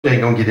You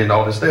ain't going to get into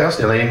all this there. I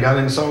still ain't got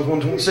into Psalms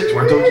 126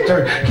 where I told you to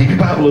turn. Keep your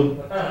Bible open.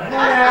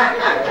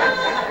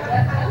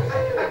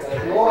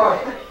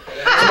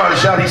 Somebody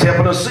shout, he's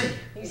helping us see.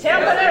 He's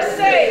helping us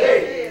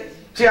see.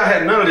 See, I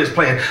had none of this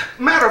planned.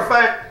 Matter of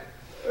fact,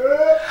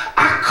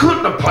 I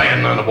couldn't have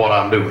planned none of what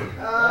I'm doing.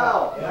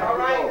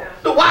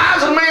 The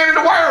wisest man in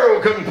the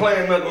world couldn't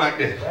plan nothing like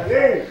this.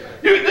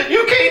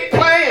 You can't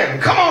plan.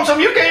 Come on, some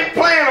you can't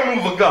plan a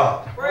move of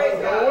God. Praise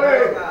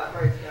God.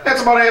 Had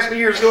somebody asked me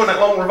years ago in that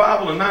long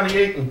revival in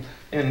 '98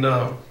 in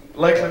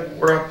Lakeland,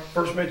 where I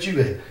first met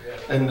you at.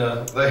 And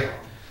they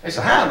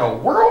said, how in the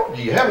world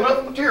do you have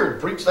enough material to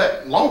preach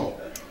that long?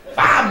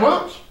 5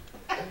 months?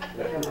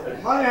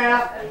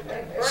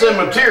 Some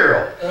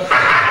material.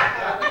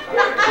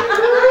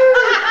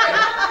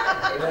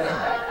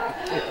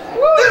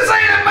 This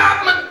ain't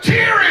about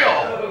material.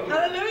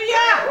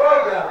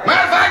 Hallelujah.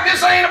 Matter of fact,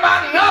 this ain't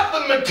about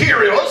nothing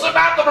material. It's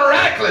about the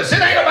miraculous.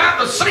 It ain't about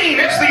the seen,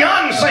 it's the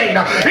unseen.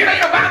 It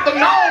ain't about the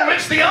known,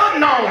 it's the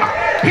unknown.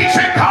 He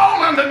said,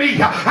 call unto me,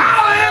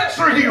 I'll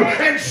answer you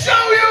and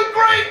show you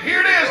great, here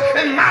it is,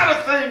 and mighty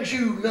things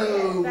you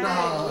know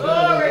not.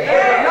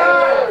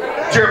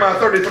 Jeremiah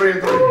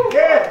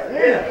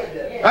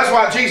 33:3. That's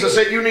why Jesus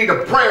said you need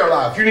a prayer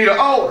life. You need an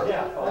altar.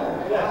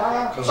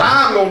 Because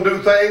I'm going to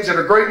do things that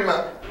are great and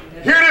mighty.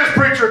 Here it is,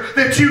 preacher,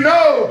 that you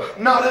know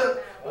not of.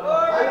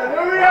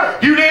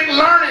 You didn't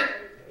learn it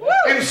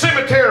in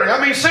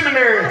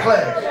seminary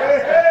class.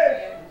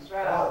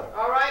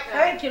 All right.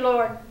 Thank you,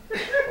 Lord.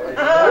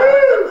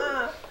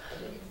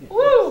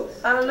 Woo.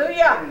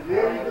 Hallelujah.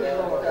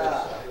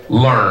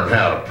 Learn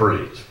how to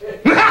preach.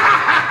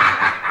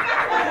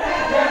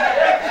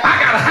 I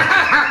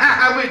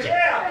got to with you.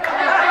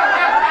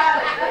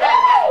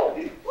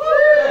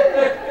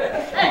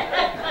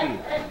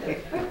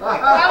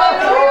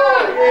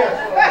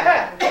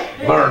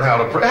 Learn how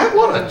to pray.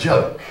 What a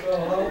joke.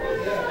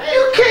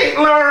 You can't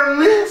learn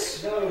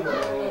this.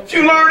 If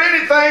you learn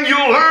anything,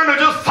 you'll learn to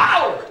just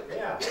follow it.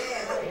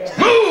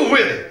 Move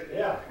with it.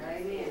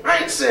 I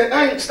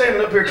ain't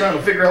standing up here trying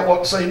to figure out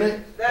what to say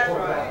next. That's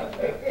right.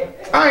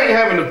 I ain't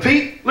having to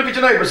peep. Look at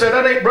your neighbor and say,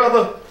 that ain't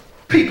brother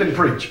Peeping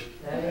preach.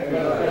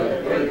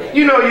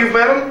 You know you've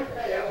met him.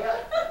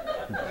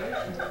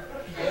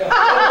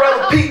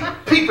 Brother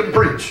Peeping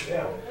preach.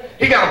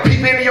 He got to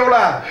peep into your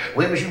life.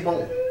 When was you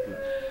born?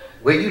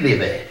 Where you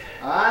live at?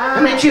 How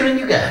many children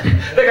you got?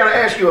 They got to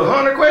ask you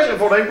 100 questions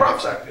before they can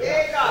prophesy.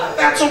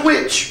 That's a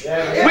witch.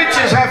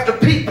 Witches have to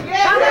peep.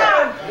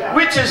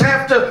 Witches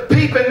have to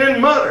peep and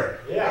then mutter.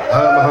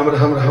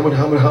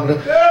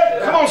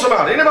 Come on,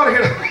 somebody. Anybody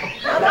here?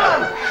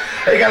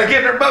 They got to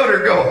get their motor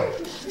going.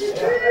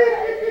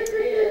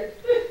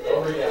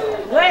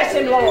 Bless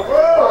him, Lord.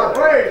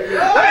 They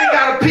ain't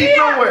got to peep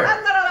nowhere.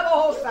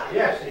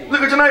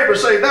 Look at your neighbor.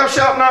 Say, thou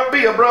shalt not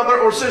be a brother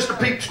or sister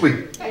peep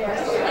squeak.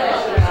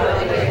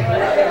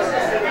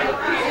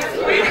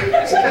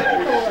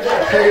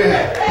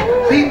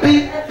 Peep,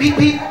 peep, peep,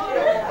 peep.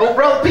 Oh,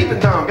 brother Peeping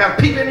Tom got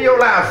to peep into your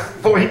life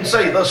before he can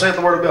say, thus saith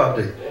the word of God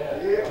to you.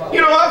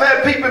 You know, I've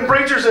had peeping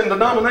preachers in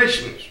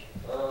denominations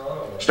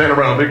stand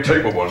around a big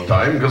table one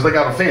time because they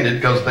got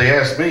offended because they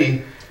asked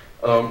me,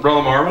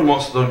 Brother Marvin,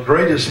 what's the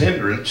greatest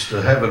hindrance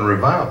to having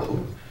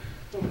revival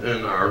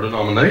in our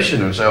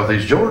denomination in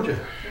Southeast Georgia?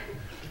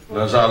 And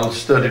as I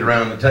studied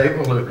around the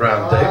table, looked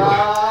around the table,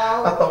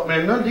 I thought,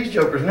 man, none of these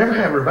jokers never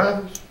have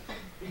revivals.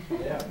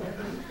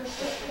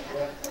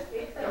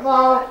 Come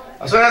on.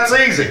 I said, that's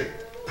easy.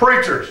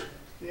 Preachers.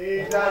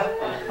 You got it.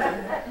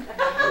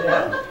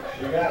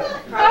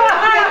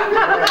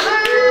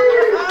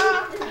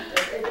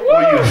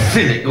 Well, you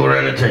fit it, go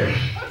around the table.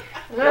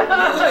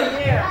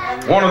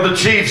 One of the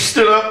chiefs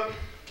stood up,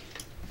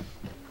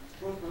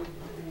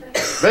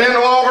 began to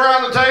walk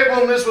around the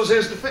table, and this was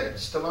his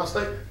defense to my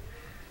statement.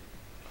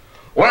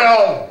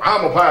 Well,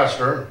 I'm a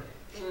pastor,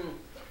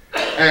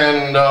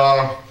 and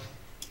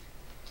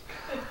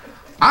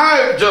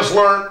I've just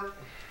learned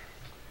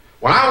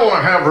when I want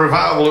to have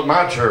revival at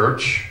my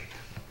church,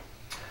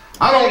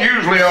 I don't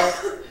usually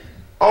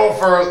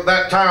offer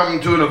that time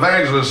to an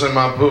evangelist in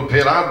my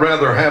pulpit. I'd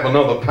rather have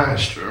another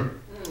pastor,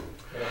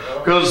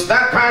 because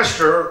that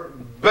pastor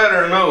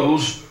better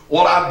knows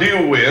what I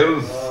deal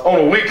with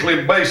on a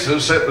weekly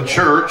basis at the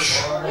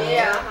church.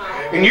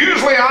 And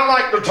usually I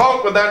like to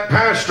talk with that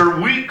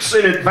pastor weeks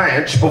in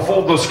advance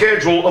before the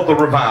schedule of the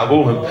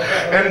revival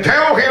and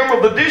tell him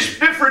of the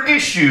different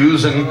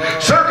issues and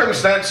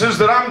circumstances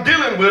that I'm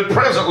dealing with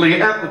presently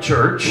at the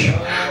church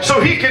so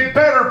he could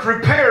better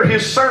prepare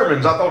his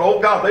sermons. I thought, oh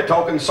God, they're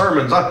talking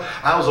sermons. I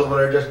was over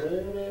there just...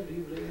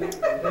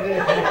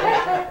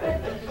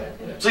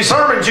 See,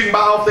 sermons you can buy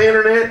off the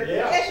internet.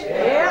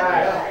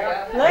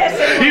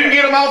 You can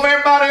get them off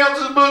everybody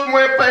else's book and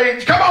web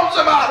page. Come on,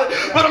 somebody.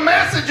 But a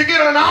message you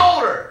get on an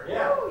altar.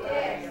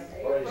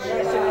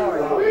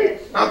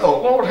 I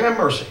thought, Lord have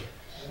mercy.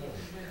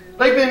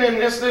 They've been in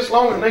this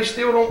long and they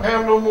still don't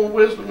have no more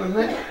wisdom than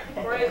that.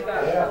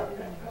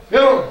 You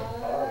know,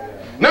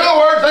 in other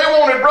words, they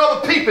wanted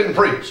Brother Peeping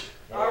preached.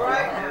 All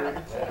right.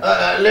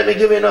 let me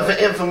give you enough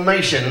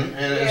information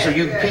so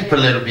you can peep a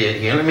little bit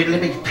here. Let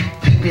me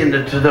peep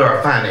into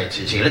our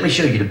finances here. Let me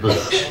show you the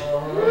books.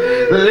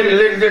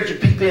 Let you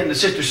peep into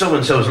Sister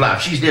So-and-so's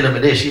life. She's dealing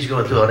with this. She's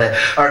going through all that.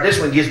 Or this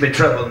one gives me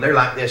trouble, and they're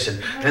like this,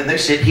 and they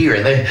sit here,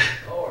 and they...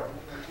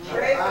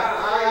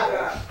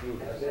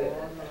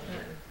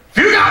 If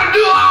you got to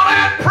do all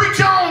that, preach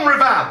your own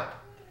revival.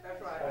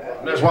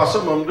 And that's what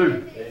some of them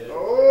do.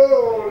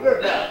 Oh,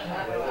 look.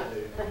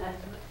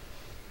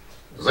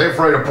 They're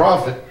afraid of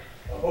prophet.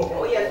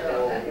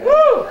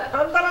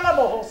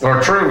 Or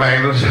a true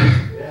evangelist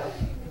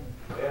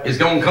is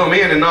going to come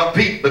in and not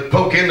peep, but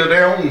poke into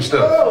their own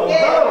stuff.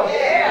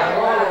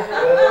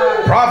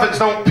 Prophets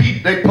don't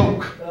peep, they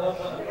poke.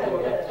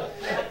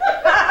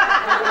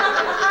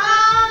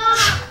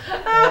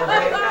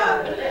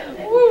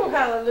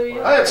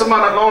 Hallelujah. I had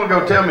somebody not long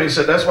ago tell me, he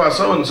said, that's why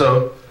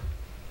so-and-so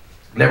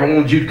never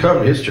wanted you to come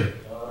to his church.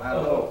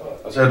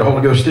 I said, the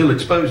Holy Ghost still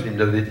exposed him,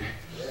 didn't it?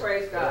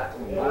 Praise God.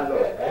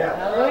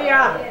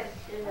 Hallelujah.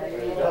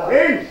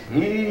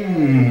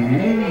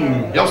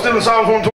 Y'all still in Psalms 120?